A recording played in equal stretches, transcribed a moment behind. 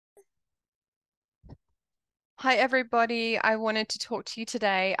Hi, everybody. I wanted to talk to you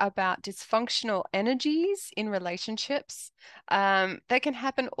today about dysfunctional energies in relationships. They can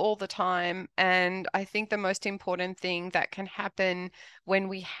happen all the time. And I think the most important thing that can happen when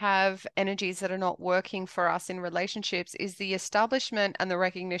we have energies that are not working for us in relationships is the establishment and the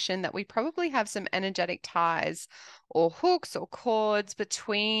recognition that we probably have some energetic ties or hooks or cords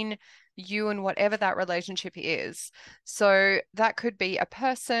between you and whatever that relationship is. So that could be a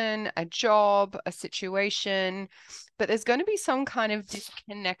person, a job, a situation, but there's going to be some kind of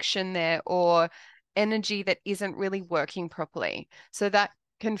disconnection there or energy that isn't really working properly. So that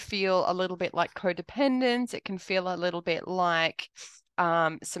can feel a little bit like codependence. It can feel a little bit like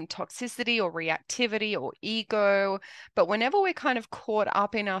some toxicity or reactivity or ego. But whenever we're kind of caught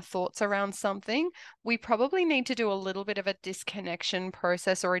up in our thoughts around something, we probably need to do a little bit of a disconnection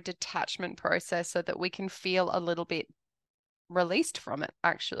process or a detachment process so that we can feel a little bit released from it,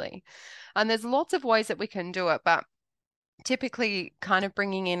 actually. And there's lots of ways that we can do it, but typically kind of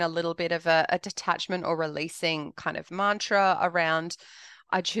bringing in a little bit of a detachment or releasing kind of mantra around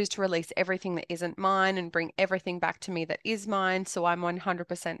I choose to release everything that isn't mine and bring everything back to me that is mine. So I'm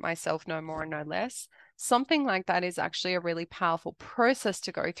 100% myself, no more and no less. Something like that is actually a really powerful process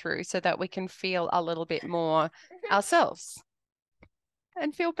to go through so that we can feel a little bit more ourselves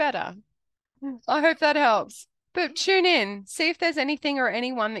and feel better. I hope that helps. But tune in, see if there's anything or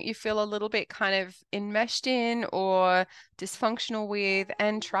anyone that you feel a little bit kind of enmeshed in or dysfunctional with,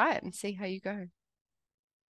 and try it and see how you go.